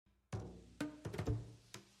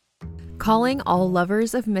Calling all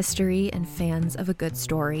lovers of mystery and fans of a good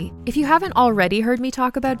story. If you haven't already heard me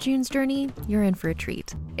talk about June's Journey, you're in for a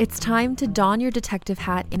treat. It's time to don your detective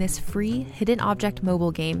hat in this free hidden object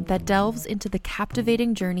mobile game that delves into the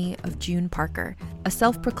captivating journey of June Parker, a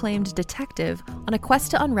self-proclaimed detective on a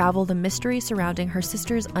quest to unravel the mystery surrounding her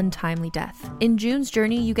sister's untimely death. In June's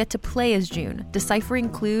Journey, you get to play as June, deciphering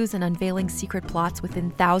clues and unveiling secret plots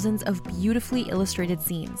within thousands of beautifully illustrated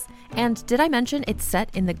scenes. And did I mention it's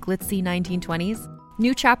set in the glitzy 1920s?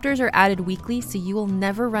 New chapters are added weekly, so you will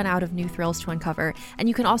never run out of new thrills to uncover, and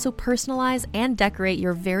you can also personalize and decorate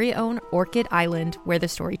your very own Orchid Island where the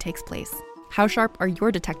story takes place. How sharp are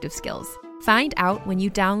your detective skills? Find out when you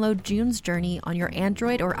download June's Journey on your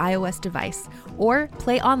Android or iOS device, or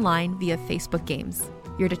play online via Facebook Games.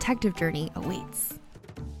 Your detective journey awaits.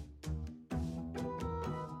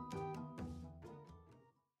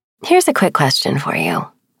 Here's a quick question for you.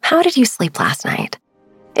 How did you sleep last night?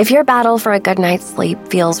 If your battle for a good night's sleep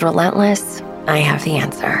feels relentless, I have the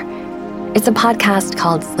answer. It's a podcast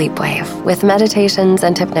called Sleepwave, with meditations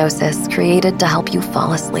and hypnosis created to help you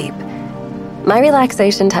fall asleep. My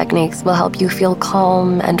relaxation techniques will help you feel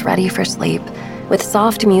calm and ready for sleep, with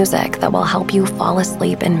soft music that will help you fall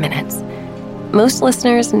asleep in minutes. Most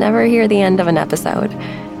listeners never hear the end of an episode,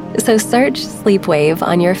 so search Sleepwave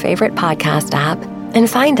on your favorite podcast app and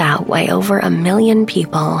find out why over 1 million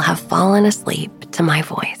people have fallen asleep to my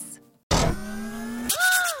voice.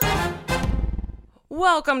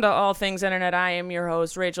 Welcome to All Things Internet. I am your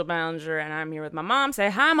host, Rachel Ballinger, and I'm here with my mom. Say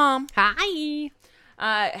hi, Mom. Hi.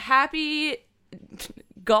 Happy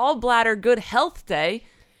Gallbladder Good Health Day.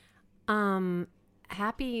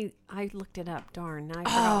 Happy. I looked it up. Darn, I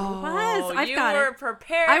forgot what it was. I've you got were it.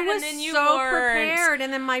 prepared. I was and then you so weren't. prepared,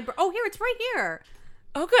 and then my here it's right here.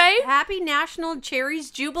 Okay. Happy National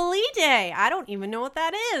Cherries Jubilee Day. I don't even know what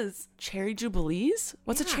that is. Cherry Jubilees?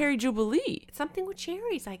 What's a cherry jubilee? It's something with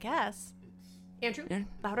cherries, I guess. Andrew,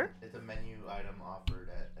 louder. It's a menu item offered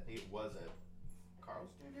at, I think it was at Carl's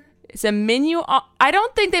Jr. It's a menu. I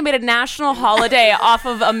don't think they made a national holiday off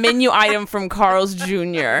of a menu item from Carl's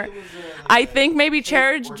Jr. I think maybe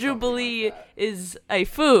Cherry Jubilee is a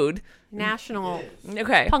food. National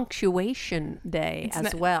Punctuation Day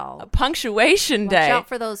as well. A punctuation day. Watch out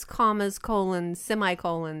for those commas, colons,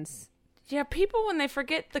 semicolons. Yeah, people, when they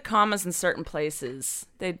forget the commas in certain places,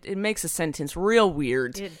 it makes a sentence real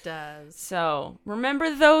weird. It does. So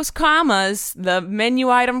remember those commas, the menu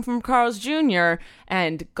item from Carl's Jr.,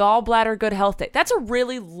 and Gallbladder Good Health Day. That's a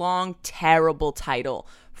really long, terrible title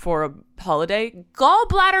for a holiday.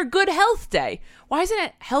 Gallbladder Good Health Day. Why isn't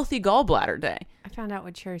it Healthy Gallbladder Day? I found out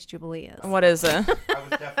what Cherries Jubilee is. What is it? I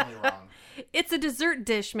was definitely wrong. It's a dessert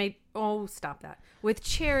dish made, stop that, with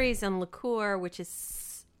cherries and liqueur, which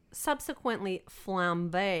is subsequently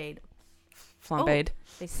flambéed. Flambéed.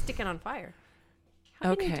 They stick it on fire.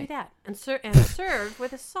 How can you do that? And served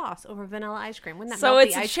with a sauce over vanilla ice cream. Wouldn't that so melt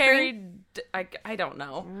it's the a ice cherry. cream? I don't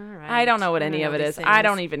know. All right. I don't know what any of it is. these I things.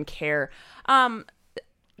 don't even care.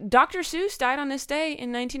 Dr. Seuss died on this day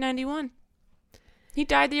in 1991. He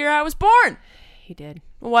died the year I was born. He did.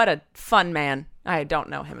 What a fun man. I don't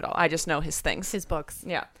know him at all. I just know his things. His books.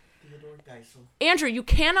 Yeah. Andrew, you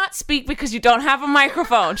cannot speak because you don't have a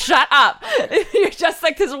microphone. Shut up. You're just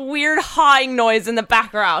like this weird hawing noise in the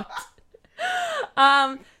background.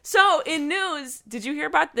 So in news, did you hear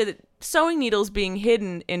about the sewing needles being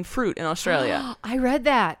hidden in fruit in Australia? I read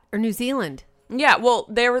that. Or New Zealand. Yeah, well,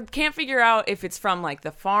 can't figure out if it's from like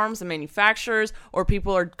the farms, the manufacturers, or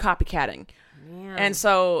people are copycatting. Man. And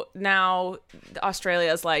so now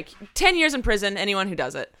Australia is like 10 years in prison, anyone who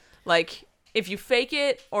does it. Like, if you fake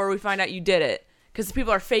it or we find out you did it, because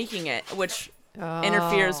people are faking it, which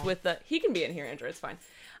interferes with the... He can be in here, Andrew. It's fine.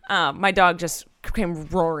 My dog just came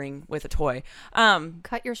roaring with a toy.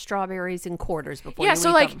 Cut your strawberries in quarters before you Yeah,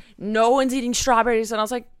 so eat like, them. no one's eating strawberries. And I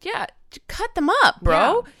was like, yeah, cut them up,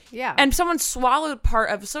 bro. Yeah. And someone swallowed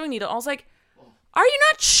part of a sewing needle. I was like, are you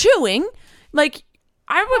not chewing? Like...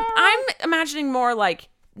 I'm imagining more like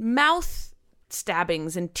mouth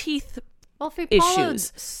stabbings and teeth if we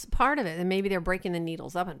issues. Part of it, then maybe they're breaking the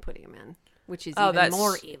needles up and putting them in, which is even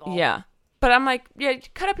more evil. Yeah. But I'm like, yeah,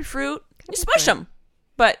 cut up your fruit, you smush them.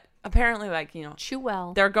 But apparently, like, chew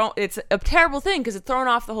well. It's a terrible thing because it's thrown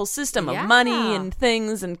off the whole system of money and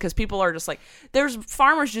things, and because people are just like, there's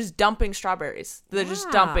farmers just dumping strawberries. They're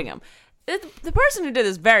just dumping them. The person who did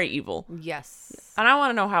this is very evil. Yes. And I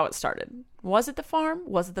want to know how it started. Was it the farm?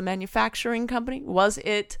 Was it the manufacturing company? Was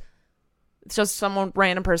it just some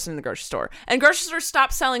random person in the grocery store? And grocery stores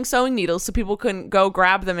stopped selling sewing needles so people couldn't go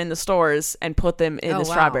grab them in the stores and put them in the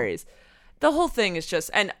strawberries. The whole thing is just...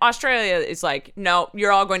 And Australia is like, no,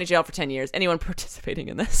 you're all going to jail for 10 years. Anyone participating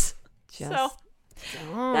in this. So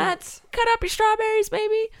that's cut up your strawberries,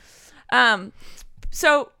 baby.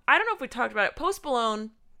 So I don't know if we talked about it. Post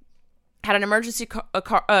Malone had an emergency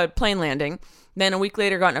plane landing. Then a week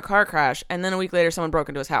later got in a car crash. And then a week later, someone broke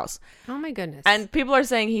into his house. Oh, my goodness. And people are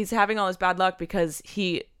saying he's having all this bad luck because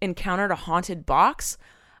he encountered a haunted box.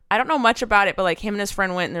 I don't know much about it, but like him and his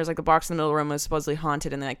friend went and there's like the box in the middle of the room was supposedly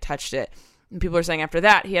haunted and they like touched it. And people are saying after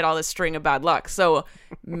that, he had all this string of bad luck. So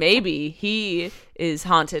maybe he is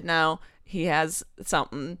haunted now. He has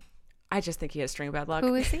something. I just think he has a string of bad luck.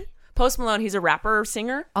 Who is he? Post Malone. He's a rapper,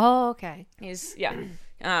 singer. Oh, okay. He's, yeah.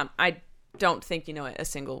 I don't think you know a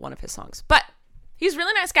single one of his songs. But he's a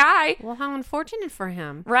really nice guy. Well, how unfortunate for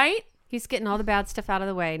him. Right? He's getting all the bad stuff out of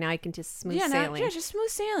the way. Now he can just smooth sailing. Just smooth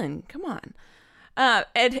sailing. Come on. An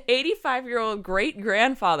 85-year-old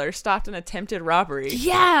great-grandfather stopped an attempted robbery.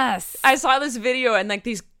 Yes! I saw this video and like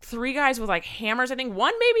these 3 guys with like hammers. I think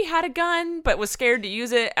one maybe had a gun but was scared to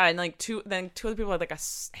use it, and like two other people had like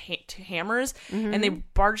hammers, and they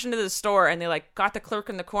barged into the store and they like got the clerk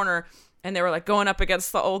in the corner and they were like going up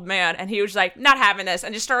against the old man, and he was like not having this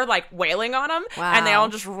and just started like wailing on him. Wow. And they all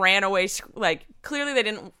just ran away. Like clearly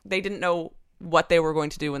they didn't know what they were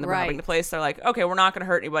going to do when they're robbing the place. They're like, okay, we're not going to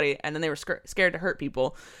hurt anybody, and then they were scared to hurt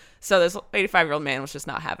people. So this 85-year-old man was just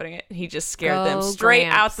not having it. He just scared them straight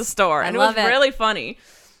out the store, and it was really funny.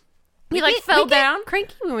 He like fell down.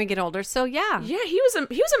 Cranky when we get older, so yeah. Yeah, he was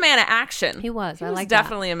a man of action. He was. He I was like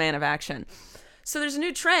definitely a man of action. So there's a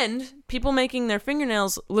new trend: people making their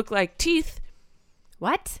fingernails look like teeth.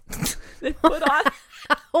 What? They put on.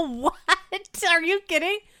 What? Are you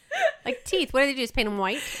kidding? Like teeth. What do they do? Just paint them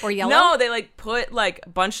white or yellow? No, they like put like a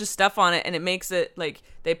bunch of stuff on it, and it makes it like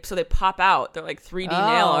they pop out. They're like 3D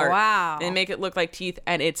nail art. Wow. And they make it look like teeth,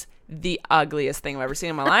 and it's the ugliest thing I've ever seen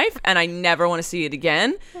in my life, and I never want to see it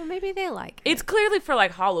again. Well, maybe they like it. It's clearly for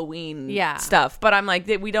like Halloween stuff, but I'm like,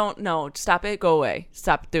 we don't know. Stop it. Go away.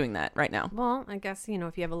 Stop doing that right now. Well, I guess,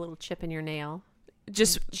 if you have a little chip in your nail.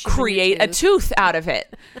 Just create a tooth out of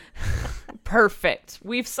it. Perfect.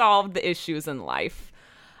 We've solved the issues in life.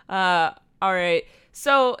 All right.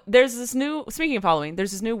 So there's this new, speaking of Halloween,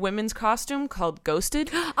 there's this new women's costume called Ghosted.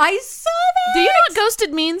 I saw that. Do you know what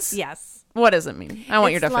Ghosted means? Yes. What does it mean? I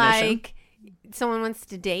want your definition. Like someone wants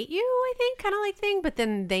to date you, I think, kind of like thing, but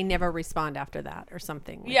then they never respond after that or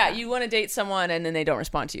something. Like that. You want to date someone and then they don't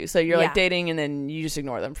respond to you. So you're like dating and then you just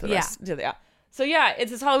ignore them for the rest. Yeah. So yeah,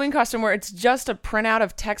 it's this Halloween costume where it's just a printout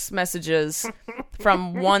of text messages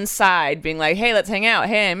from one side being like, hey, let's hang out.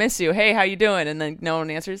 Hey, I miss you. Hey, how you doing? And then no one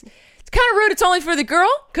answers. It's kind of rude. It's only for the girl,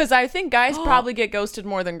 because I think guys probably get ghosted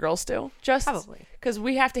more than girls do. Just because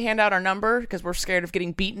we have to hand out our number because we're scared of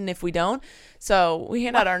getting beaten if we don't. So we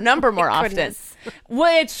hand out our number more often.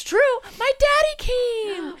 Well, it's true. My daddy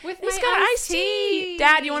came. He's got iced tea.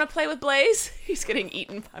 Dad, you want to play with Blaze? He's getting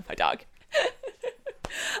eaten by my dog.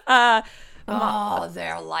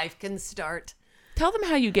 Their life can start. Tell them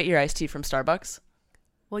how you get your iced tea from Starbucks.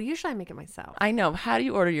 Well, usually I make it myself. I know. How do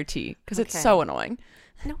you order your tea? Because it's so annoying.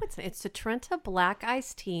 No, it's not. It's a Trenta black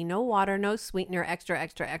iced tea, no water, no sweetener, extra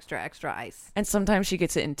ice. And sometimes she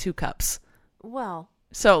gets it in 2 cups. Well,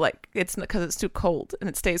 so like it's because it's too cold and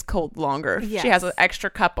it stays cold longer. Yes. She has an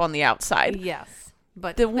extra cup on the outside. Yes,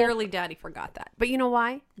 but clearly Daddy forgot that. But you know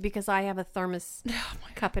why? Because I have a thermos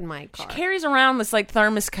cup in my car. She carries around this like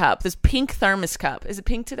thermos cup, this pink thermos cup. Is it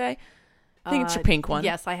pink today? I think it's your pink one.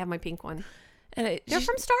 Yes, I have my pink one. And they're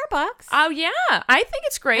from Starbucks. Oh yeah, I think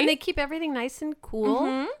it's great. And they keep everything nice and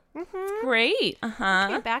cool. It's great.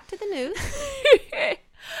 Okay, back to the news.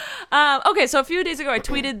 Okay, so a few days ago, I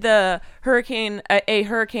tweeted the hurricane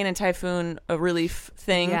and typhoon relief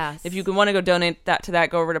thing. Yes. If you want to go donate that to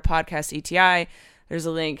that, go over to Podcast ETI. There's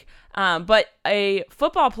a link. But a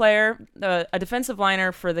football player, a defensive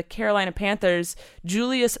liner for the Carolina Panthers,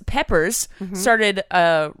 Julius Peppers, started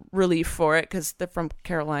relief for it because they're from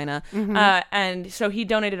Carolina. And so he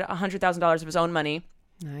donated $100,000 of his own money.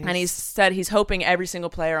 Nice. And he said he's hoping every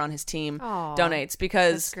single player on his team donates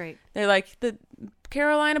because they're like, the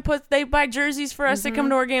Carolina they buy jerseys for us. They come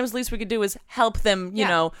to our games. The least we could do is help them, you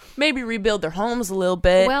know, maybe rebuild their homes a little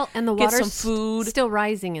bit. Well, and the water's water's some food. Still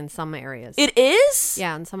rising in some areas. It is?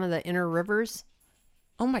 Yeah, in some of the inner rivers.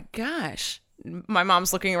 Oh my gosh. My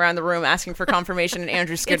mom's looking around the room asking for confirmation and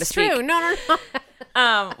Andrew's scared to speak. It's true. No.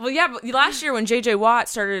 Well, yeah, but last year when JJ Watt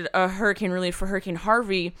started a hurricane relief for Hurricane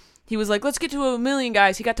Harvey, he was like, let's get to 1 million,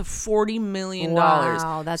 guys. He got to $40 million.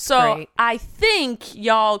 Wow, that's so great. I think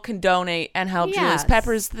y'all can donate and help Julius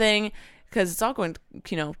Peppers' thing because it's all going,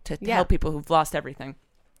 to help people who've lost everything.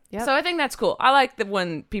 Yep. So I think that's cool. I like that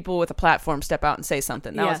when people with a platform step out and say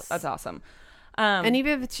something. That's awesome. And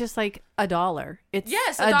even if it's just like $1, it's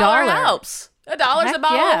 $1 helps. $1's a Heck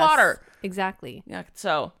bottle yes. of water. Exactly. Yeah,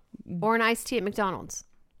 so Or an iced tea at McDonald's.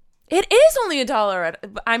 it is only $1.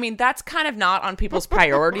 I mean, that's kind of not on people's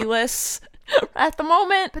priority lists at the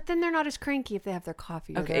moment. But then they're not as cranky if they have their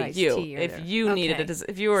coffee or their Okay, iced you. tea. Or If their... you needed it,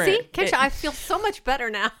 if you were See, in, Keisha, I feel so much better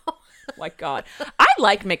now. my God, I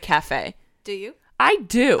like McCafe. Do you? I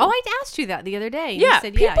do. Oh, I asked you that the other day. and yeah, you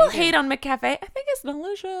said, yeah, people you do. hate on McCafe. I think it's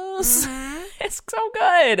delicious. It's so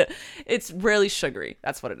good. It's really sugary.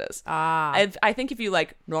 That's what it is. I think if you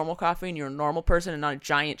like normal coffee and you're a normal person and not a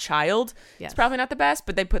giant child, Yes. it's probably not the best.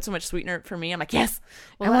 But they put so much sweetener for me. I'm like, yes,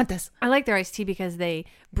 I want this. I like their iced tea because they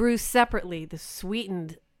brew separately the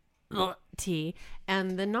sweetened tea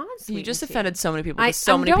and the non-sweetened You just tea. offended so many people. I Because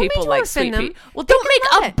so many don't mean people to like offend sweet them. pea. Well, They don't can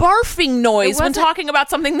make a love it. barfing noise when wasn't- talking about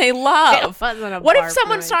something they love. It wasn't a What if barf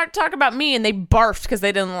someone noise. started talking about me and they barfed because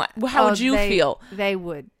they didn't like? Well, how would you feel? They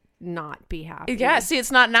would not be happy. Yeah, see,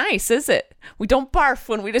 it's not nice, is it? We don't barf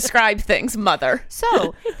when we describe things, mother.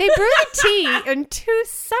 So they brew the tea in two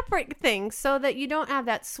separate things so that you don't have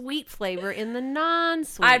that sweet flavor in the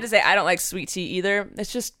non-sweet. I have to say, I don't like sweet tea either.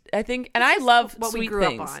 It's just, I think, and I love what we sweet grew up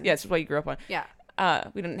things. on. Yeah, it's what you grew up on. Yeah.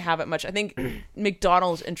 We didn't have it much. I think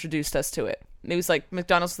McDonald's introduced us to it. It was like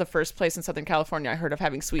McDonald's was the first place in Southern California I heard of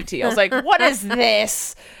having sweet tea. I was like, what is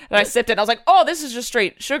this? And I sipped it. And I was like, oh, this is just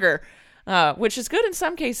straight sugar, which is good in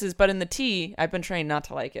some cases. But in the tea, I've been trained not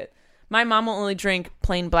to like it. My mom will only drink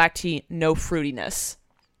plain black tea, no fruitiness.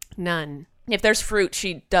 None. If there's fruit,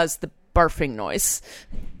 she does the barfing noise.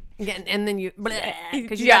 And then you,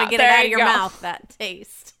 because you Yeah, got to get it there out of you your go. mouth, that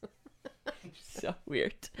taste. So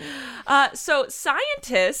weird. So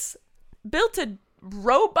scientists built a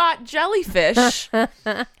robot jellyfish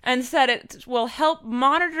and said it will help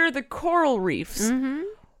monitor the coral reefs. Mm-hmm.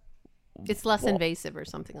 It's less invasive or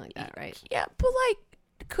something like that, right? Yeah, but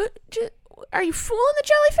like, are you fooling the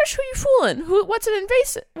jellyfish? Who are you fooling? What's it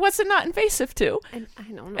invasive? What's it not invasive to? I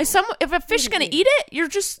don't know. If a fish gonna eat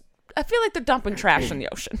it, I feel like they're dumping trash in the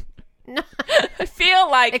ocean. No. I feel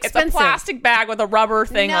like Expensive. it's a plastic bag with a rubber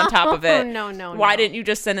thing on top of it. No. Why didn't you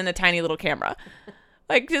just send in a tiny little camera?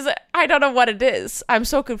 Like, I don't know what it is. I'm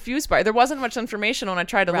so confused by it. There wasn't much information when I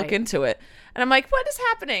tried to look Right. into it. And I'm like, what is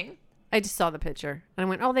happening? I just saw the picture and I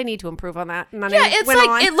went, oh, they need to improve on that. And then Yeah, I it's went like,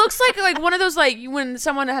 on. it looks like one of those, like, when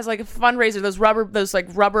someone has like a fundraiser, those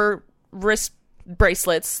rubber wrist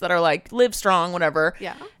bracelets that are like, live strong, whatever.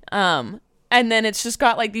 Yeah. And then it's just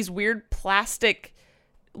got like these weird plastic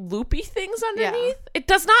loopy things underneath. Yeah. It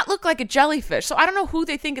does not look like a jellyfish. So I don't know who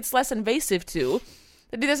they think it's less invasive to.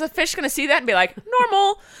 Is a fish going to see that and be like,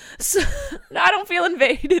 normal? So, I don't feel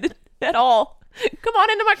invaded at all. Come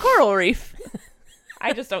on into my coral reef.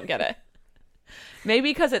 I just don't get it. Maybe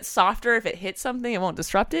because it's softer, if it hits something, it won't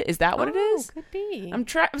disrupt it. Is that what it is? Could be. I'm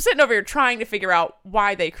sitting over here trying to figure out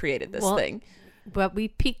why they created this thing. But we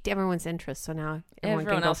piqued everyone's interest, so now everyone Everyone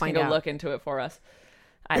can go else find can go out. look into it for us.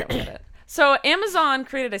 I don't get it. So Amazon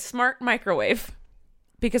created a smart microwave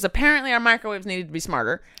because apparently our microwaves needed to be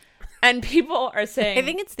smarter. And people are saying I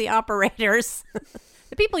think it's the operators,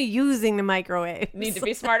 the people using the microwave need to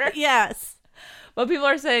be smarter. Yes. But people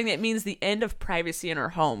are saying it means the end of privacy in our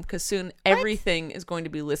home because soon everything is going to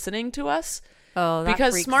be listening to us. Oh, that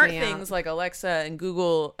Because freaks smart me out. things like Alexa and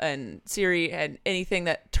Google and Siri and anything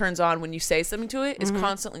that turns on when you say something to it is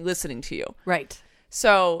constantly listening to you. Right.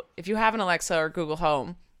 So if you have an Alexa or Google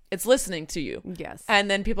Home, it's listening to you. Yes. And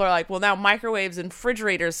then people are like, well, now microwaves and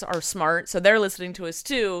refrigerators are smart, so they're listening to us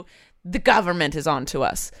too. The government is on to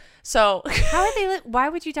us. So How are they? Why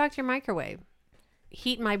would you talk to your microwave?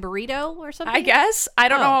 Heat my burrito or something? I guess. I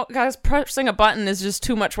don't Oh. know. Guys, pressing a button is just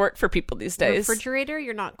too much work for people these days. Refrigerator,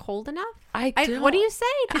 you're not cold enough? I what do you say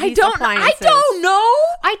to I these don't appliances? I don't know.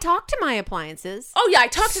 I talk to my appliances. Oh, yeah, I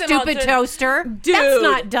talk to them all the Stupid time. toaster. Dude. That's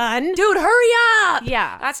not done. Dude, hurry up.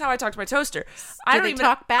 Yeah. That's how I talk to my toaster. Do they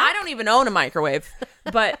talk back? I don't even own a microwave.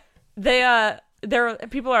 But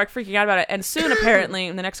people are freaking out about it. And soon, apparently,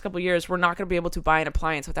 in the next couple of years, we're not going to be able to buy an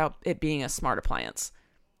appliance without it being a smart appliance.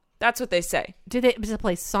 That's what they say. Does it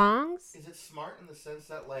play songs? Is it smart in the sense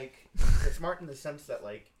that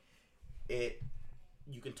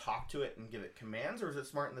you can talk to it and give it commands, or is it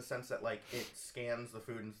smart in the sense that like it scans the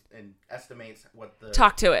food and estimates what the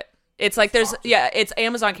Talk to it. It's like it's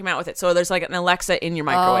Amazon came out with it. So there's like an Alexa in your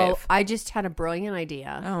microwave. Oh, I just had a brilliant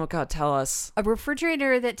idea. Oh, God, tell us. A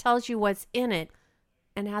refrigerator that tells you what's in it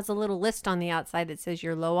and has a little list on the outside that says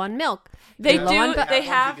you're low on milk. They You're low on do. bu- They ones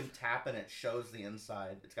have. you can tap and it shows the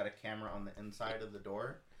inside. It's got a camera on the inside of the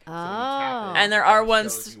door. So Oh. when you tap it, And there it are shows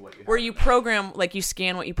ones you what you where have. you program, like you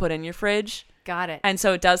scan what you put in your fridge. Got it. And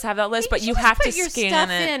so it does have that list, but you should have just to put your scan stuff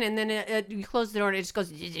it. in, and then you close the door, and it just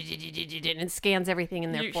goes and it scans everything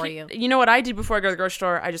in there for you. You know what I do before I go to the grocery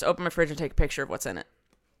store? I just open my fridge and take a picture of what's in it.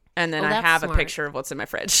 And then I that's have smart. a picture of what's in my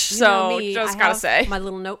fridge. You So know me, just I gotta have say. my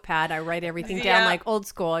little notepad. I write everything down Yeah. like old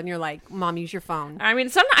school, and you're like, "Mom, use your phone." I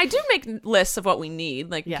mean, I do make lists of what we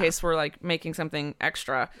need, like in Yeah. case we're like making something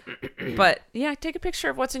extra. But yeah, take a picture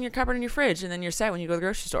of what's in your cupboard and your fridge, and then you're set when you go to the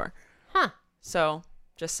grocery store. Huh? So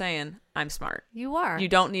just saying, I'm smart. You are. You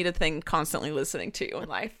don't need a thing constantly listening to you in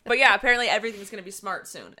life. But yeah, apparently everything's going to be smart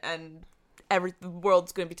soon, and the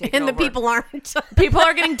world's going to be taken and over. the people aren't. People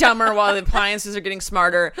are getting dumber while the appliances are getting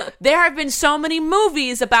smarter. There have been so many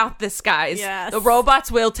movies about this, guys. Yes. The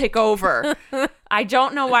robots will take over. I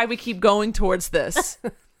don't know why we keep going towards this.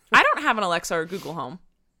 I don't have an Alexa or Google Home.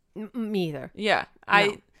 Me either. Yeah.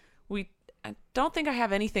 No. I don't think I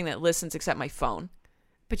have anything that listens except my phone.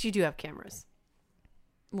 But you do have cameras.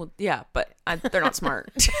 Well, yeah, but they're not smart.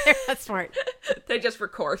 That's smart. They just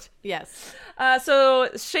record. Yes. So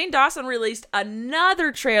Shane Dawson released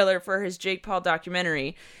another trailer for his Jake Paul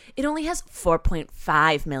documentary. It only has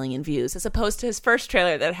 4.5 million views as opposed to his first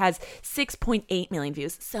trailer that has 6.8 million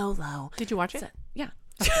views. So low. Did you watch it? Yeah.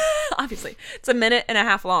 Obviously. It's a minute and a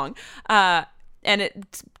half long. And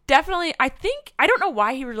it's definitely, I don't know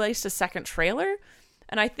why he released a second trailer.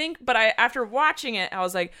 And after watching it, I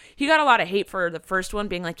was like, he got a lot of hate for the first one,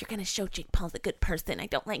 being like, you're going to show Jake Paul's a good person. I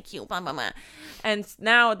don't like you, blah, blah, blah. And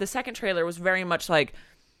now the second trailer was very much like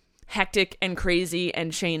hectic and crazy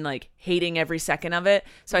and Shane like hating every second of it.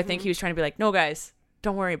 So I think he was trying to be like, no, guys,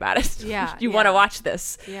 don't worry about it. Yeah, You want to yeah. watch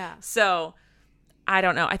this. Yeah. So I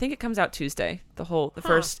don't know. I think it comes out Tuesday. The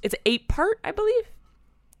first, it's 8-part, I believe.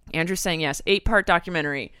 Andrew's saying yes, 8-part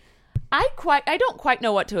documentary. I don't quite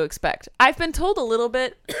know what to expect. I've been told a little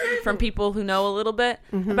bit from people who know a little bit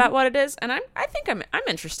about what it is, and I think I'm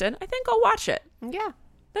interested. I think I'll watch it. Yeah.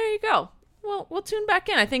 There you go. Well, we'll tune back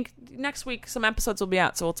in. I think next week some episodes will be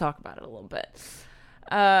out, so we'll talk about it a little bit.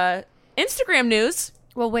 Instagram news.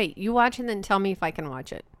 Well, wait. You watch and then tell me if I can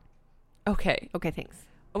watch it. Okay. Okay, thanks.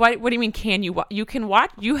 What do you mean? Can you watch? You can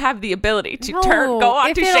watch. You have the ability to No, go on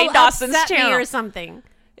if to it'll Shane Dawson's upset me channel or something.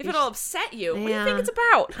 if it'll upset you. What do you Yeah. think it's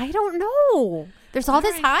about? I don't know. There's all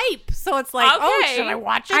this hype, so it's like, oh, should I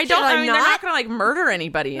watch it? I don't. Should I mean, they're not not? gonna like murder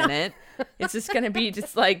anybody in it. It's just gonna be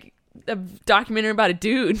just like a documentary about a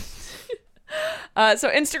dude. So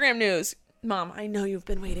Instagram news, Mom. I know you've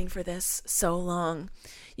been waiting for this so long.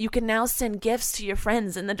 You can now send gifts to your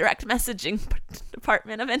friends in the direct messaging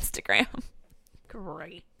department of Instagram.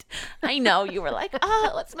 Great. I know you were like, oh,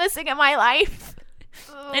 what's missing in my life?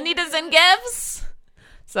 I need to send gifts.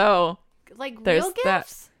 So Like there's real that.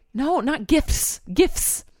 gifts? No, not gifts.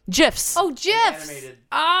 GIFs. GIFs. Oh, GIFs. Animated.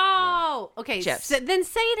 Oh, okay. GIFs. Then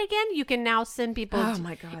say it again. You can now send people Oh,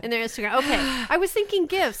 my God. in their Instagram. Okay. I was thinking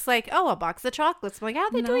gifts, like, oh, a box of chocolates. I'm like, how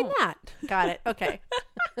are they doing No. that? Got it. Okay.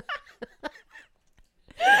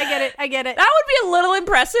 I get it. That would be a little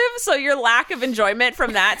impressive. So your lack of enjoyment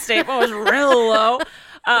from that statement was real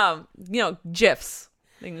low. GIFs.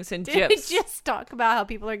 They can send Did we GIFs. just talk about how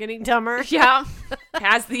people are getting dumber? Yeah.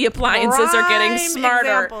 As the appliances are getting Prime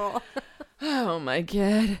smarter. example. Oh my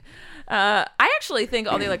God. I actually think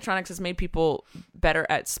all the electronics has made people better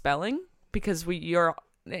at spelling because Andrew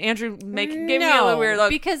gave me a little weird look.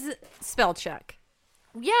 because spell check.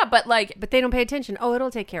 Yeah, but like, But they don't pay attention. Oh,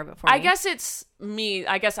 it'll take care of it for me. I guess it's me.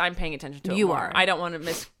 I guess I'm paying attention to it You more. are. I don't want to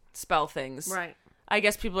misspell things. Right. I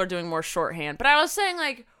guess people are doing more shorthand. But I was saying,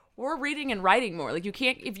 like, we're reading and writing more. Like,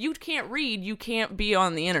 if you can't read, you can't be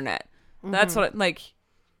on the internet. That's what,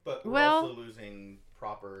 But we're Well- also losing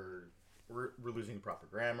proper. We're losing proper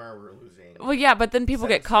grammar. We're losing. well, yeah, but then people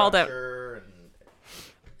get called out. structure and-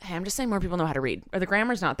 Hey, I'm just saying more people know how to read. Or the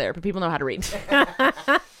grammar's not there, but people know how to read.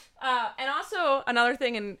 And also, another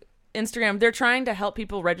thing in Instagram, they're trying to help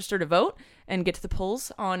people register to vote and get to the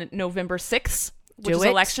polls on November 6th, which Do is it.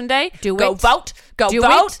 Election Day. Do Go it. vote. Go Do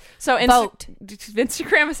vote. it. So Vote.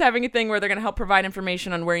 Instagram is having a thing where they're going to help provide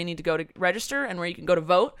information on where you need to go to register and where you can go to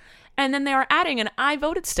vote. And then they are adding an I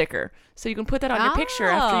voted sticker. So you can put that on your picture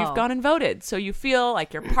after you've Oh. gone and voted. So you feel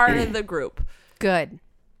like you're part of the group. Good.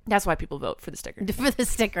 That's why people vote for the sticker. For the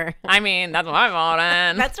sticker. I mean, that's what I'm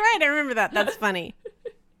voting. That's right. I remember that. That's funny.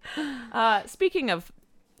 Speaking of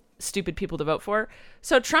stupid people to vote for,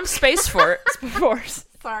 so Trump's Space Force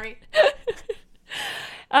Sorry.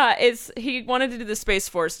 he wanted to do the Space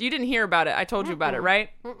Force. You didn't hear about it. I told you about it, right?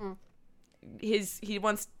 He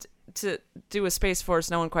wants to do a Space Force.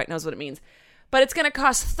 No one quite knows what it means. But it's going to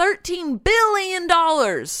cost $13 billion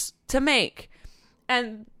to make.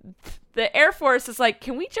 And the Air Force is like,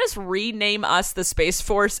 can we just rename us the Space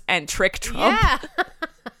Force and trick Trump? Yeah.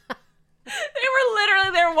 They're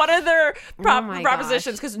they're one of their Oh my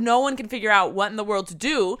propositions gosh. because no one can figure out what in the world to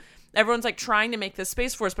do. Everyone's like trying to make this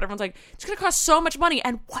Space Force, but everyone's like, it's going to cost so much money.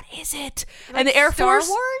 And what is it? And the Air Star Force.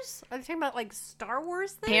 Wars? Are they talking about like Star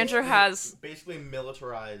Wars things? Andrew has. Basically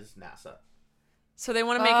militarize NASA. So they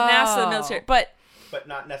want to make NASA the military. But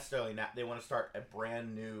Not necessarily. They want to start a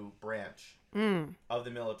brand new branch of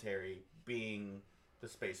the military being the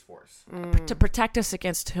Space Force. to protect us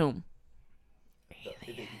against whom?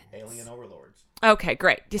 The alien overlords. Okay,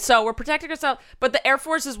 great. So we're protecting ourselves. But the Air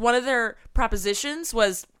Force is one of their propositions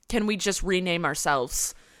was, can we just rename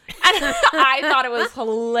ourselves? And I thought it was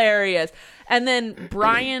hilarious. And then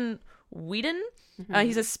Brian Whedon,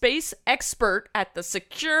 he's a space expert at the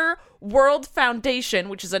Secure World Foundation,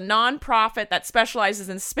 which is a nonprofit that specializes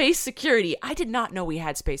in space security. I did not know we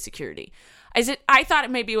had space security. I thought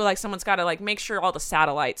it maybe like someone's got to like make sure all the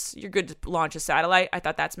satellites, you're good to launch a satellite. I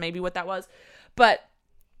thought that's maybe what that was. But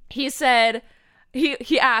he said,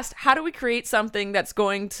 he asked, how do we create something that's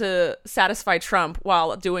going to satisfy Trump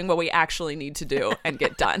while doing what we actually need to do and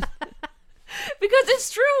get done? Because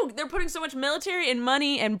it's true. They're putting so much military and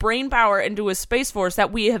money and brain power into a Space Force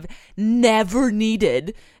that we have never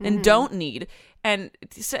needed and don't need. And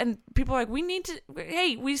people are like,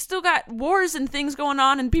 we still got wars and things going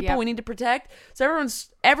on and people we need to protect. So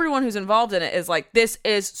everyone who's involved in it is like, this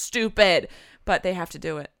is stupid. But they have to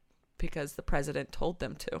do it because the president told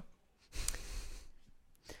them to.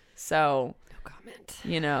 So, No comment.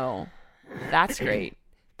 you know, that's great.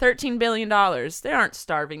 $13 billion. There aren't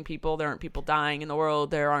starving people. There aren't people dying in the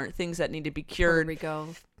world. There aren't things that need to be Puerto cured.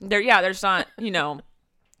 Rico. There's not,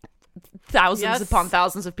 thousands upon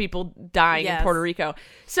thousands of people dying in Puerto Rico.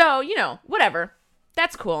 So, whatever.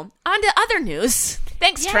 That's cool. On to other news.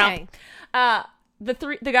 Thanks, Yay. Trump.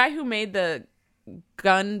 The guy who made the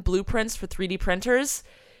gun blueprints for 3D printers,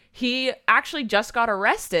 he actually just got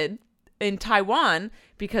arrested in Taiwan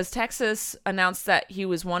because Texas announced that he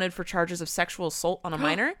was wanted for charges of sexual assault on a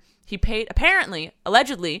minor. He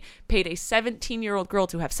allegedly paid a 17-year-old girl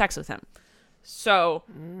to have sex with him. So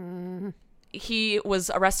he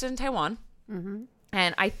was arrested in Taiwan.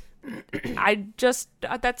 And I just,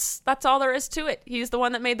 that's all there is to it. He's the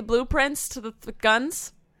one that made the blueprints to the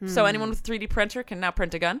guns. So anyone with a 3D printer can now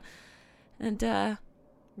print a gun. And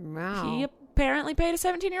Wow. he apparently paid a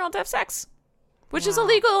 17-year-old to have sex. Which is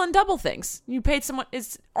illegal in double things. You paid someone.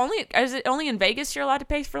 Is it only in Vegas you're allowed to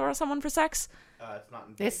pay for someone for sex? It's not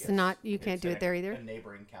in Vegas. It's not. You can't It's do in it there either. A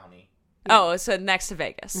neighboring county. Oh, it's next to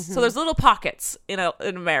Vegas. So there's little pockets in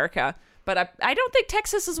America, but I don't think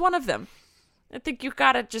Texas is one of them. I think you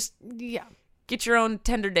gotta just get your own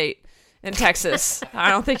Tinder date in Texas. I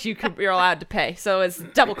don't think you're allowed to pay. So it's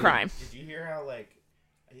double crime. Did you hear how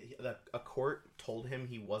a court told him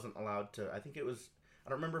he wasn't allowed to? I think it was. I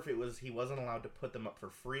don't remember if it was he wasn't allowed to put them up for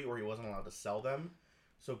free or he wasn't allowed to sell them.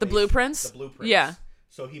 So The blueprints? The blueprints. Yeah.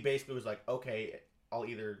 So he basically was like, okay, I'll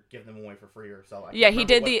either give them away for free or sell. Yeah, he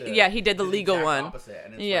did the legal exact one. Opposite.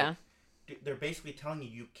 And it's Yeah. like, they're basically telling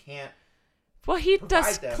you can't. Well, he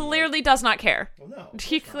Provide them, clearly does not care. Well, no.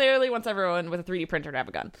 He clearly wants everyone with a 3D printer to have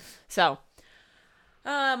a gun. So,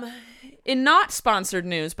 in not sponsored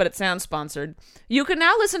news, but it sounds sponsored, you can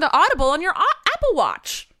now listen to Audible on your Apple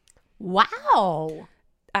Watch. Wow.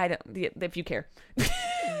 I don't, if you care.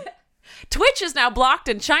 Twitch is now blocked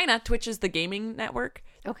in China. Twitch is the gaming network.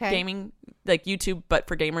 Okay. Gaming, like YouTube, but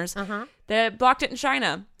for gamers. Uh-huh. They blocked it in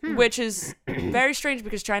China, which is very strange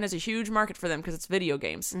because China's a huge market for them because it's video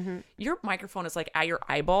games. Your microphone is like at your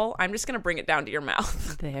eyeball. I'm just going to bring it down to your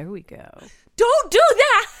mouth. There we go. Don't do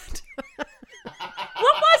that!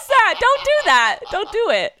 What was that? Don't do that. Don't do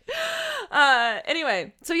it.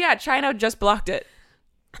 Anyway, so yeah, China just blocked it.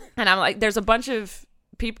 And I'm like, there's a bunch of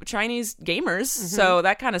Chinese gamers, so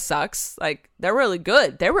that kind of sucks. Like, they're really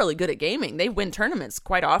good. They're really good at gaming. They win tournaments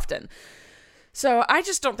quite often. So I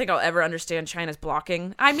just don't think I'll ever understand China's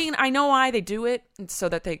blocking. I mean, I know why they do it, so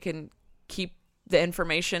that they can keep the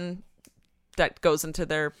information that goes into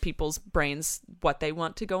their people's brains, what they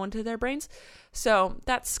want to go into their brains. So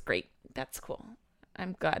that's great. That's cool.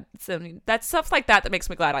 I'm glad. So, that's stuff like that makes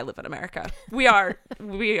me glad I live in America. We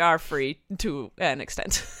are free to an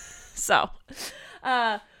extent. So,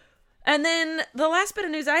 and then the last bit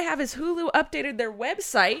of news I have is Hulu updated their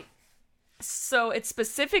website. So it's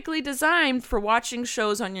specifically designed for watching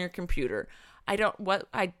shows on your computer. I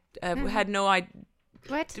had no idea.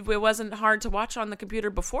 What? It wasn't hard to watch on the computer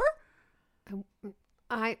before.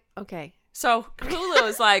 Okay. So Hulu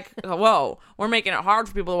is like, whoa, we're making it hard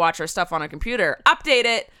for people to watch our stuff on a computer. Update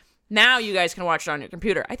it. Now you guys can watch it on your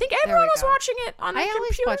computer. I think everyone was watching it on the computer. I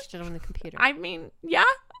always watched it on the computer. I mean, yeah.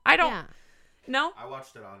 I don't. Yeah. No? I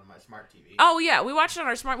watched it on my smart TV. Oh, yeah. We watched it on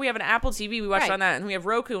our smart... We have an Apple TV. We watched it Right. on that. And we have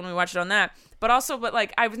Roku, and we watched it on that. But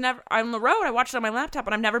like, I've never... On the road, I watched it on my laptop,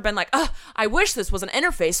 and I've never been like, I wish this was an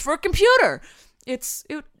interface for a computer. It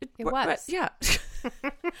was. Yeah.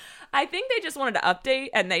 I think they just wanted to update,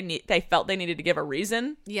 and they felt they needed to give a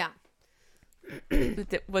reason. Yeah.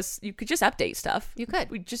 It was... You could just update stuff. You could.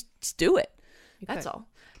 We just do it. That's could. all.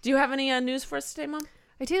 Do you have any news for us today, Mom?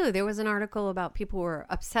 I do. There was an article about people who were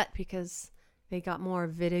upset because they got more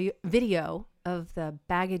video of the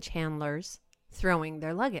baggage handlers throwing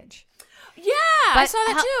their luggage. Yeah, I saw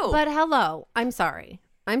that too. But hello, I'm sorry.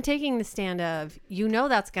 I'm taking the stand of,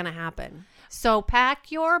 that's going to happen. So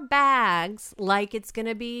pack your bags like it's going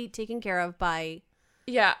to be taken care of by...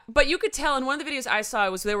 Yeah, but you could tell in one of the videos I saw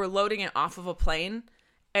was they were loading it off of a plane,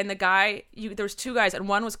 and the guy, there was two guys, and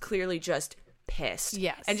one was clearly just pissed.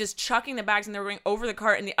 Yes. And just chucking the bags, and they were going over the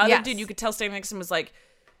cart, and the other dude, you could tell standing next to him was like,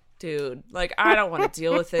 dude, like, I don't want to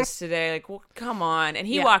deal with this today. Like, well, come on. And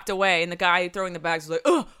he walked away, and the guy throwing the bags was like,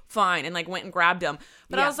 oh, fine, and like went and grabbed him.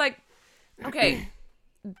 But I was like, okay,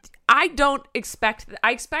 I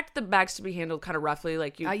expect the bags to be handled kind of roughly,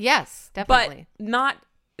 like you. Yes, definitely. But not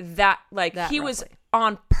that, like, That he was roughly.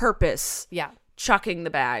 on purpose Yeah. chucking the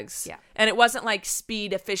bags. Yeah. And it wasn't like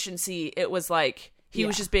speed efficiency. It was like he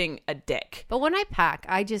was just being a dick. But when I pack,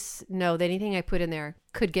 I just know that anything I put in there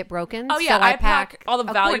could get broken. Oh, yeah. So I pack all the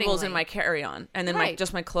valuables accordingly. in my carry-on. And then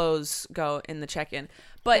Right. my clothes go in the check-in.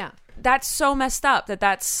 But Yeah. that's so messed up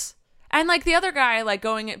that's... And, like, the other guy, like,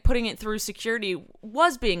 putting it through security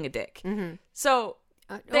was being a dick. Mm-hmm. So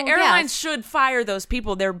the airlines should fire those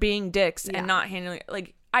people. They're being dicks and not handling it.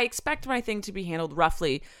 Like, I expect my thing to be handled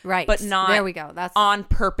roughly. Right. But not There we go. That's on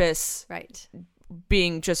purpose right.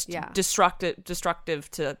 being just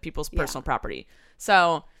destructive to people's personal property.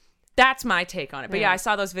 So that's my take on it. But yeah, I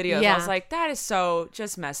saw those videos. Yeah. I was like, that is so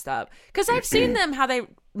just messed up. Because I've seen them how they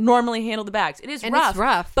normally handle the bags. It is And rough. it's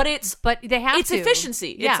rough. But they have it's to.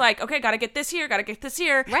 efficiency. Yeah. It's like, okay, gotta get this here, gotta get this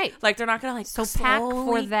here. Right. Like they're not gonna like So pack for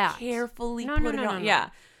slowly, that. carefully No, put no, it no, on. no, no. Yeah.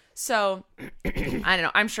 So I don't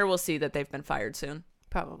know. I'm sure we'll see that they've been fired soon.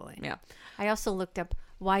 Probably. Yeah. I also looked up,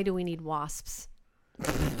 why do we need wasps?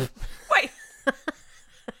 Wait.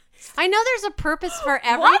 I know there's a purpose for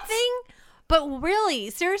everything, but really,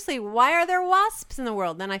 seriously, why are there wasps in the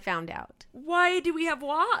world? Then I found out. Why do we have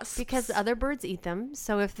wasps? Because other birds eat them.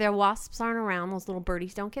 So if their wasps aren't around, those little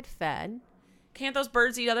birdies don't get fed. Can't those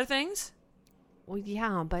birds eat other things? Well,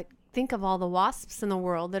 yeah, but think of all the wasps in the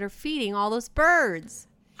world that are feeding all those birds.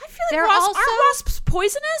 I feel like They're aren't also- wasps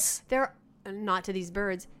poisonous? They're not to these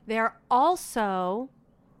birds. They're also...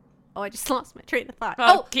 Oh, I just lost my train of thought.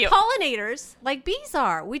 Oh, cute. Pollinators, like bees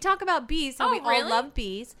are. We talk about bees, and Oh, we all really? love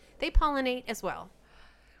bees. They pollinate as well.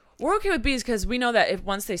 We're okay with bees because we know that if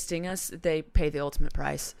once they sting us, they pay the ultimate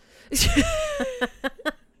price.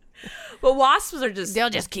 But wasps are just... They'll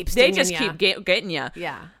just keep They stinging just ya. keep getting you.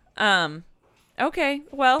 Yeah. Okay,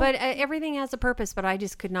 well... But everything has a purpose, but I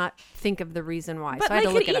just could not think of the reason why. But so I they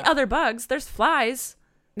had to could look eat it up. other bugs. There's flies.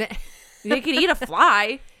 They could eat a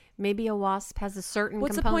fly. Maybe a wasp has a certain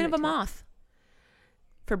What's the point of a component to it. moth?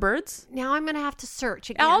 For birds? Now I'm going to have to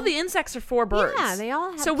search again. All the insects are for birds. Yeah, they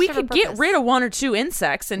all have So we serve a could get purpose. rid of one or two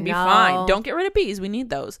insects and be No. fine. Don't get rid of bees. We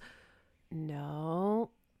need those.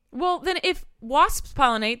 No. Well, then if wasps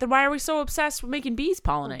pollinate, then why are we so obsessed with making bees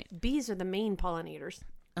pollinate? Bees are the main pollinators.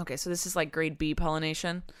 Okay, so this is like grade B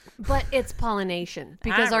pollination. But it's pollination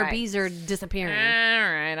because All our right. bees are disappearing.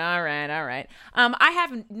 All right. I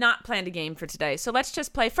have not planned a game for today, so let's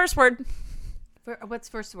just play first word. What's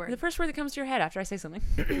first The word? first word that comes to your head after I say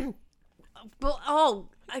something. Well,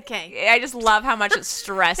 okay. I just love how much it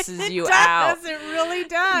stresses you out. It really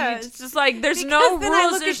does. It's just like there's Because no then I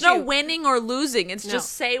rules, look there's at no you. winning or losing. It's No.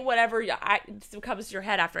 just say whatever comes to your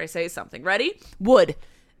head after I say something. Ready? Wood.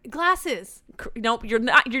 Glasses. Nope, you're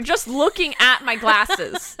not. You're just looking at my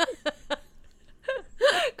glasses.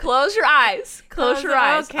 Close your eyes. Close your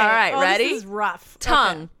eyes. Okay. All right, Oh, ready? This is rough.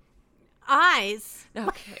 Tongue. Okay. Eyes.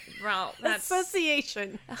 Okay, well, that's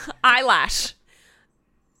Association. eyelash.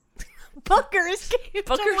 Bookers came to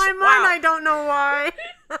Bookers? my mind. Wow. I don't know why.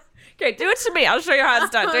 Okay, do it to me. I'll show you how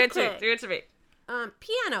it's done. Do it to me. Okay. Do it to me.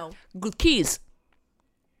 Piano. Keys.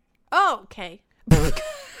 Oh, okay.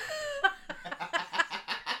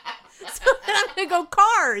 So then I'm gonna go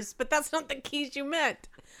cars, but that's not the keys you meant.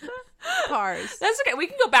 Cars. That's okay. We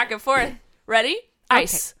can go back and forth. Ready?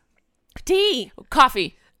 Ice. Tea.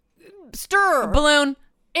 Coffee. Stir. Balloon.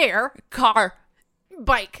 Air. Car.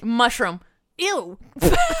 Bike. Mushroom. Ew.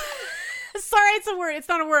 Sorry, it's a word. It's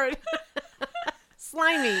not a word.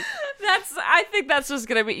 Slimy. I think that's just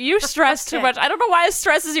gonna be. You stress too Okay. much. I don't know why it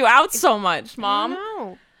stresses you out so much, Mom.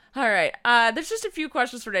 No. All right. There's just a few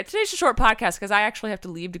questions for today. Today's a short podcast because I actually have to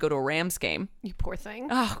leave to go to a Rams game. You poor thing.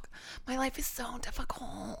 Oh, my life is so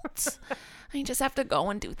difficult. I just have to go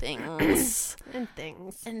and do things. And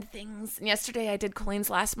things. And yesterday I did Colleen's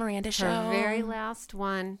last Miranda show. Her very last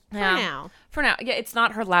one. Yeah. For now. Yeah, it's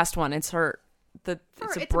not her last one. It's her.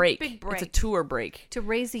 It's a break. big break. It's a tour break. To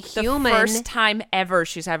raise a The human. first time ever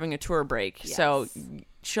she's having a tour break. Yes. So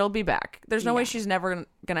she'll be back. There's no way Yeah. she's never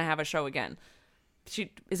going to have a show again.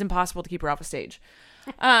 It's impossible to keep her off a stage.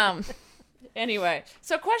 Anyway,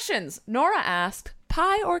 so questions. Nora asked,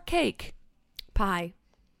 pie or cake? Pie.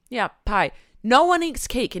 Yeah, pie. No one eats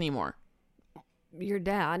cake anymore. Your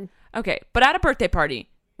dad. Okay, but at a birthday party,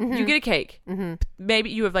 Mm-hmm. you get a cake. Maybe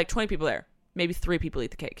you have like 20 people there. Maybe 3 people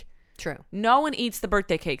eat the cake. True. No one eats the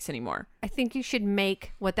birthday cakes anymore. I think you should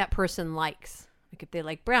make what that person likes. Like if they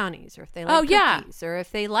like brownies or if they Oh, like yeah. cookies or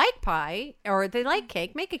if they like pie or if they like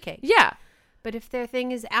cake, make a cake. Yeah. But if their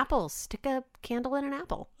thing is apples, stick a candle in an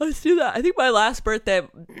apple. Let's do that. I think my last birthday,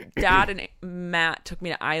 Dad and Matt took me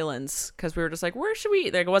to Islands because we were just like, where should we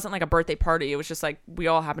eat? Like, it wasn't like a birthday party. It was just like we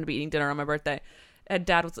all happened to be eating dinner on my birthday. And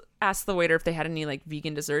Dad asked the waiter if they had any like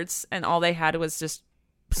vegan desserts, and all they had was just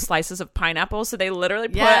slices of pineapple. So they literally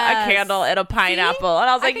put Yes. a candle in a pineapple, and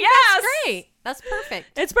I was like, think yes, That's great. That's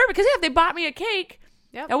perfect. it's perfect. Because if they bought me a cake,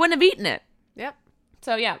 Yep. I wouldn't have eaten it. Yep.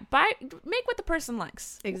 So yeah, make what the person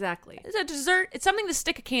likes. Exactly. It's a dessert. It's something to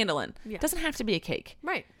stick a candle in. Yeah. It doesn't have to be a cake.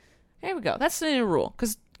 Right. There we go. That's the new rule.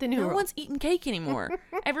 Because The new no rule. one's eating cake anymore.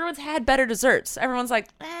 Everyone's had better desserts. Everyone's like,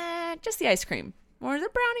 just the ice cream or the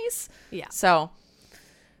brownies. Yeah. So,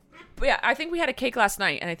 but yeah, I think we had a cake last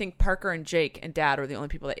night, and I think Parker and Jake and Dad were the only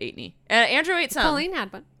people that ate any. And Andrew ate some. Colleen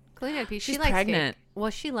had one. Colleen had a piece. She's She likes pregnant. cake. Well,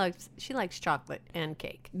 she likes chocolate and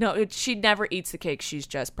cake. No, she never eats the cake. She's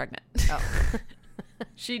just pregnant. Oh.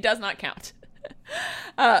 She does not count.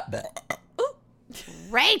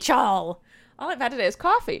 Rachel. All I've had today is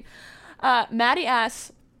coffee. Maddie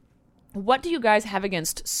asks, what do you guys have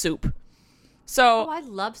against soup? So, Oh, I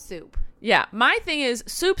love soup. yeah, my thing is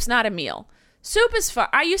soup's not a meal. Soup is fun.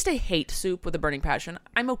 I used to hate soup with a burning passion.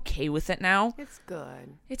 I'm okay with it now. It's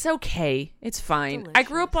good. It's okay. It's fine. I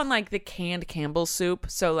grew up on like the canned Campbell's soup,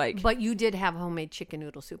 so like But you did have homemade chicken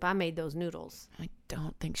noodle soup. I made those noodles. I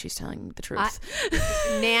don't think she's telling the truth.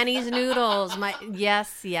 Nanny's noodles.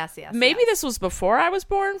 Yes. Maybe this was before I was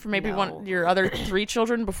born, for maybe No. one your other 3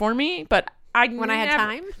 children before me, but when I had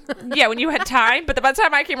time. Yeah, when you had time, but by the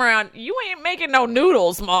time I came around, you ain't making no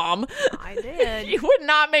noodles, Mom. I did. You were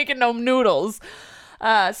not making no noodles.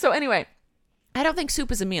 So anyway, I don't think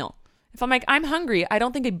soup is a meal. If I'm like, I'm hungry, I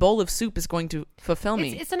don't think a bowl of soup is going to fulfill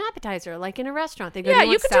me. It's an appetizer, like in a restaurant. They go, Yeah, you you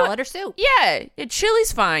want could do salad it- or soup? Yeah,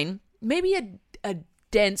 chili's fine. Maybe a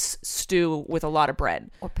dense stew with a lot of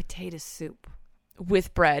bread. Or potato soup.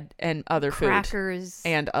 With bread and other food. Crackers.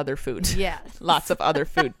 And other food. Yes. Lots of other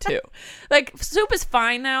food too. Like soup is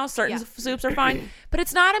fine now. Certain Yeah. soups are fine, but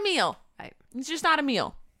it's not a meal. Right. It's just not a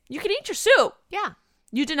meal. You can eat your soup. Yeah.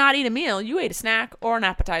 You did not eat a meal. You ate a snack or an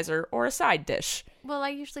appetizer or a side dish. Well, I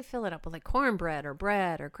usually fill it up with like cornbread or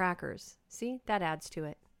bread or crackers. See, that adds to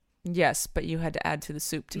it. Yes, but you had to add to the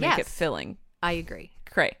soup to make it Yes. filling. I agree.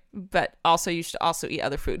 Great. But also you should also eat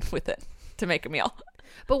other food with it to make a meal.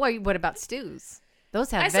 But what about stews?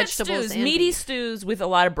 Those have I said vegetables stews, and meaty beef. stews with a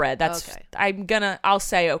lot of bread. That's Okay. I'll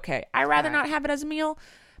say okay. I'd rather All right. not have it as a meal,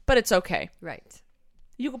 but it's okay. Right.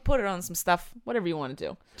 You can put it on some stuff, whatever you want to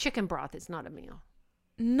do. Chicken broth is not a meal.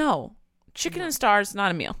 No. Chicken and stars,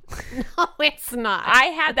 not a meal. No, it's not. I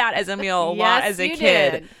had that as a meal a lot Yes, as a you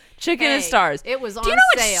kid. did. Chicken and Hey, stars. it was Do you on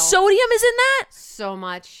know sale. what sodium is in that? So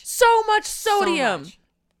much. So much sodium. much.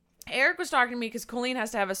 Eric was talking to me because Colleen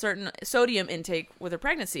has to have a certain sodium intake with her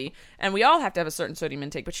pregnancy, and we all have to have a certain sodium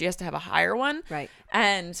intake, but she has to have a higher one. Right.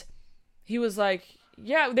 And he was like,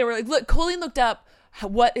 yeah, they were like, look, Colleen looked up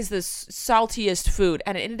what is the saltiest food,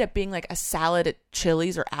 and it ended up being like a salad at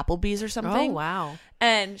Chili's or Applebee's or something. Oh, wow.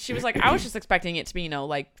 And she was like, I was just expecting it to be,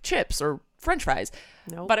 like chips or French fries.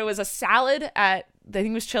 Nope. But it was a salad at, I think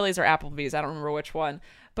it was Chili's or Applebee's. I don't remember which one.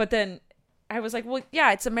 But then I was like, well,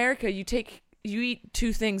 yeah, it's America. You eat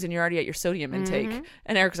 2 things and you're already at your sodium intake. Mm-hmm.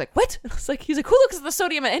 And Eric was like, what? I was like, he's like, who looks at the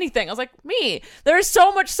sodium at anything? I was like, me. There is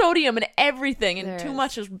so much sodium in everything, and There too is.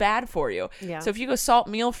 much is bad for you. Yeah. So if you go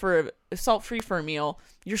salt-free for a meal,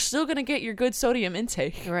 you're still going to get your good sodium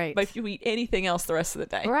intake. Right. But if you eat anything else the rest of the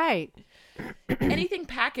day. Right. Anything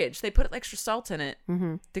packaged, they put extra salt in it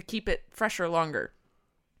Mm-hmm. to keep it fresher longer.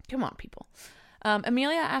 Come on, people.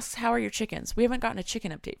 Amelia asks, how are your chickens? We haven't gotten a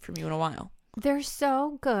chicken update from you in a while. They're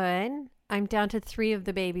so good. I'm down to 3 of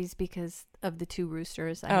the babies because of the 2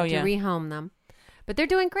 roosters. I Oh, had yeah. to rehome them. But they're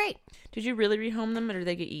doing great. Did you really rehome them, or did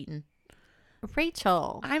they get eaten?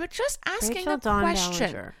 Rachel. I'm just asking Rachel a Dawn question.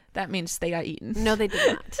 Ballinger. That means they got eaten. No, they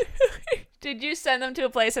did not. Did you send them to a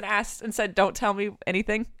place and asked and said, "Don't tell me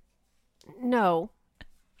anything"? No,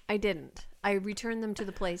 I didn't. I returned them to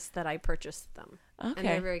the place that I purchased them. Okay. And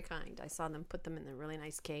they're very kind. I saw them put them in a really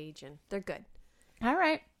nice cage, and they're good. All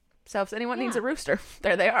right. So if anyone needs Yeah. a rooster,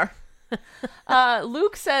 there they are.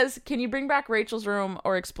 Luke says, "Can you bring back Rachel's room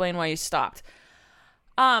or explain why you stopped?"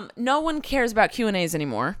 No one cares about Q&As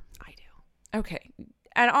anymore. I do. Okay.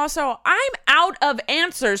 And also, I'm out of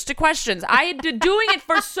answers to questions. I had been doing it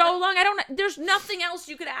for so long. There's nothing else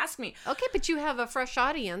you could ask me. Okay, but you have a fresh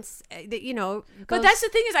audience that, But goes- that's the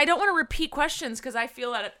thing is I don't want to repeat questions because I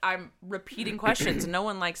feel that I'm repeating questions and no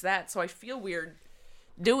one likes that. So I feel weird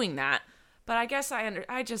doing that. But I guess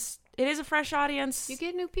it is a fresh audience. You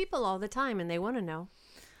get new people all the time, and they want to know.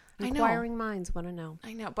 I know. Inquiring minds want to know.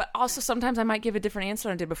 I know, but also sometimes I might give a different answer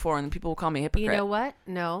than I did before, and then people will call me a hypocrite. You know what?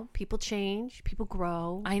 No, people change. People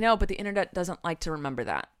grow. I know, but the internet doesn't like to remember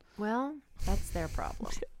that. Well, that's their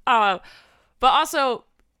problem. But also,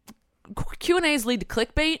 Q&As lead to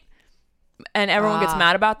clickbait, and everyone gets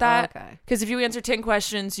mad about that. Okay. Because if you answer 10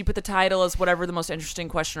 questions, you put the title as whatever the most interesting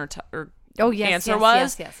question or yes, answer yes,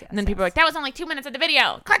 was. yes, and then people are like, that was only 2 minutes of the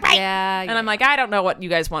video. Clickbait! Yeah, And I'm like, I don't know what you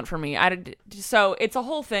guys want from me. So it's a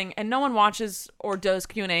whole thing, and no one watches or does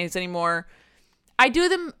Q&As anymore. I do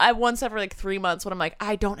them once every 3 months when I'm like,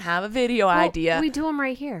 I don't have a video idea. We do them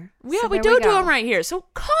right here. Yeah, So we there do go. them right here. So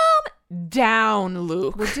calm down,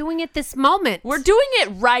 Luke. We're doing it this moment. We're doing it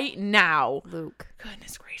right now. Luke.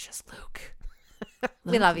 Goodness gracious, Luke.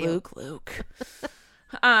 We love you. Luke.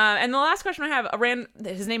 And the last question I have,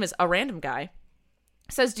 his name is A Random Guy,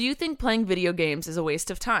 says, do you think playing video games is a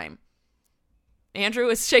waste of time? Andrew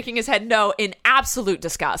is shaking his head no in absolute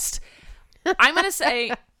disgust. I'm going to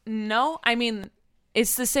say no. I mean,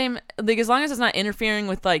 it's the same, as long as it's not interfering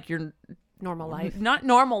with your Normal life. not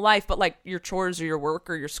normal life, but your chores or your work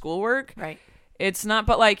or your schoolwork. Right. It's not,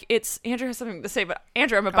 but Andrew has something to say, but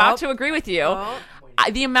Andrew, I'm about to agree with you.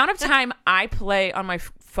 The amount of time I play on my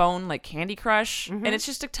phone, like Candy Crush, and it's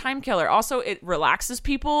just a time killer. Also, it relaxes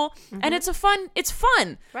people, and it's fun.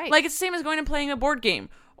 Right. It's the same as going and playing a board game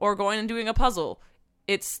or going and doing a puzzle.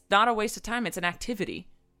 It's not a waste of time. It's an activity.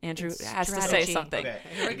 Andrew has to say strategy. something. Okay,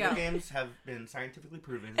 video games have been scientifically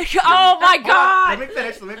proven. Oh my God! Let me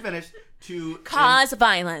finish. To Cause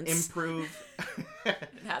violence. improve. It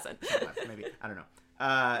hasn't. Maybe I don't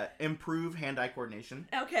know. Improve hand-eye coordination.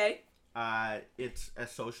 Okay. It's a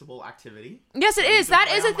sociable activity. Yes, it You is. can That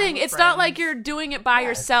play is a online thing. with It's not like friends. you're doing it by Yeah,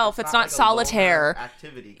 yourself. It's not like a solitaire. loner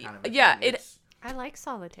activity kind of. Yeah, thing. I like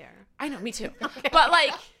solitaire. I know, me too. But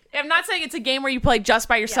I'm not saying it's a game where you play just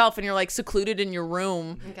by yourself and you're secluded in your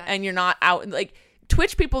room and you're not out.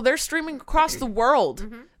 Twitch people, they're streaming across the world.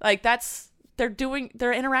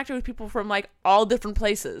 They're interacting with people from all different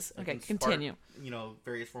places. Okay, can spark, continue.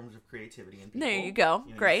 Various forms of creativity in people. There you go.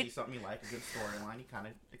 Great. You see something you like, a good storyline, you kind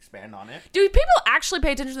of expand on it. Do people actually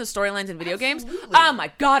pay attention to the storylines in video games? Oh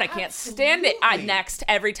my God, I can't stand it. Next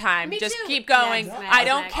every time. Me Just too. keep going. Next, I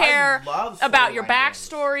don't next. care I love about your storyline games.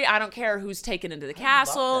 backstory. I don't care who's taken into the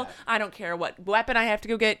castle. that. I don't care what weapon I have to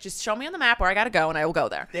go get. Just show me on the map where I gotta go and I will go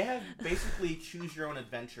there. They have basically choose your own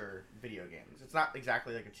adventure video games. It's not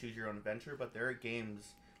exactly like a choose your own adventure, but there are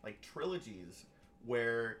games like trilogies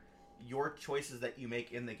where your choices that you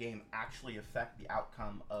make in the game actually affect the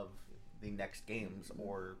outcome of the next games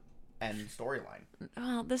or end storyline.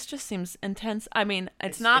 Oh, this just seems intense. I mean,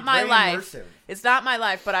 it's not my very life. immersive. It's not my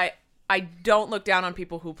life, but I don't look down on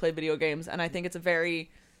people who play video games, and I think it's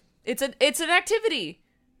it's an activity.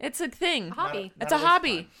 It's a thing. Hobby. It's a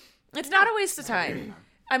hobby. It's not a waste of time.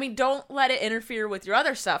 I mean, don't let it interfere with your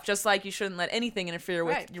other stuff, just like you shouldn't let anything interfere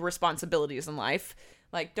with Right. your responsibilities in life.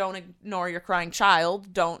 Don't ignore your crying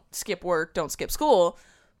child. Don't skip work. Don't skip school.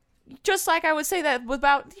 Just like I would say that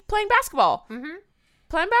about playing basketball. Mm-hmm.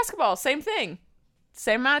 Playing basketball, same thing.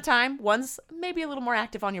 Same amount of time. One's maybe a little more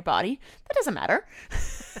active on your body. That doesn't matter.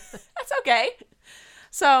 That's okay.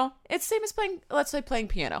 So it's the same as playing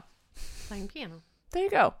piano. Playing piano. There you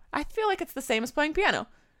go. I feel like it's the same as playing piano.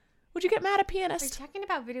 Would you get mad at Are you pianist? talking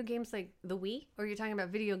about video games like the Wii? Or are you talking about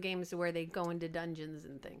video games where they go into dungeons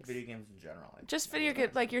and things? Video games in general. Just video game,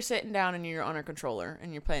 like you're sitting down and you're on a controller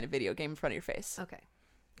and you're playing a video game in front of your face. Okay. think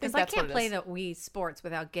Because I that's can't what it play is. the Wii Sports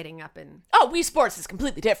without getting up and... Oh, Wii Sports is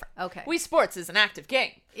completely different. Okay. Wii Sports is an active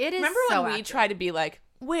game. It is Remember so when we active. tried to be like,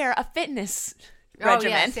 we're a fitness Oh,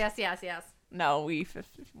 regimen? yes. No,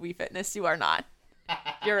 Wii Fitness, you are not.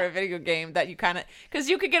 You're a video game that you kind of... Because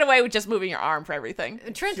you could get away with just moving your arm for everything.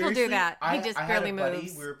 Trent will do Seriously? that. He just I barely had a buddy,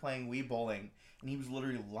 moves. we were playing Wii Bowling, and he was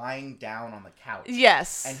literally lying down on the couch.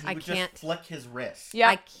 Yes. And he I would can't. just flick his wrist. Yeah.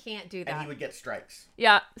 I can't do And that. he would get strikes.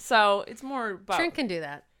 Yeah. So it's more about. Trent can do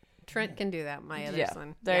that. Trent can do that. My other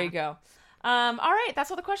son. There you go. All right. That's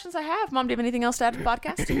all the questions I have. Mom, do you have anything else to add to the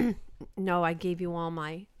podcast? No, I gave you all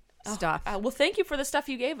my stuff. Well, thank you for the stuff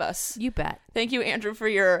you gave us. You bet. Thank you, Andrew, for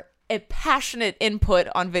your passionate input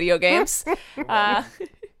on video games.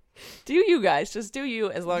 Do you guys. Just do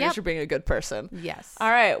you as long as you're being a good person. Yes. All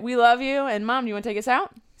right. We love you. And Mom, you want to take us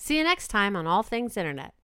out? See you next time on All Things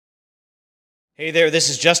Internet. Hey there, this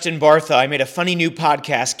is Justin Bartha. I made a funny new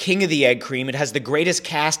podcast, King of the Egg Cream. It has the greatest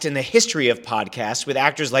cast in the history of podcasts with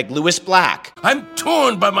actors like Louis Black, I'm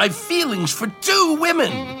torn by my feelings for two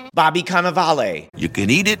women. Bobby Cannavale, You can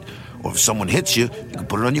eat it, or if someone hits you, you can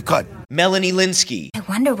put it on your cut. Melanie Linsky, I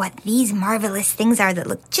wonder what these marvelous things are that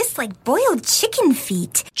look just like boiled chicken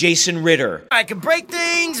feet. Jason Ritter, I can break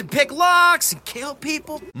things and pick locks and kill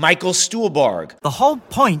people. Michael Stuhlbarg, The whole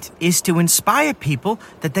point is to inspire people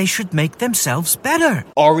that they should make themselves better.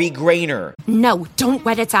 Ari Grainer, No, don't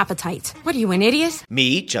whet its appetite. What are you, an idiot?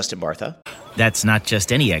 me, Justin Bartha, That's not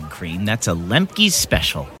just any egg cream, that's a Lemke's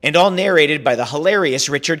special. and all narrated by the hilarious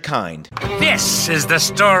Richard Kind. This is the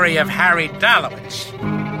story of Harry Dalowitz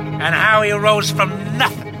and how he rose from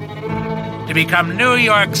nothing to become New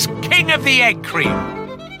York's King of the Egg Cream.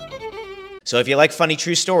 So if you like funny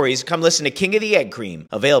true stories, come listen to King of the Egg Cream,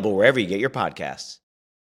 available wherever you get your podcasts.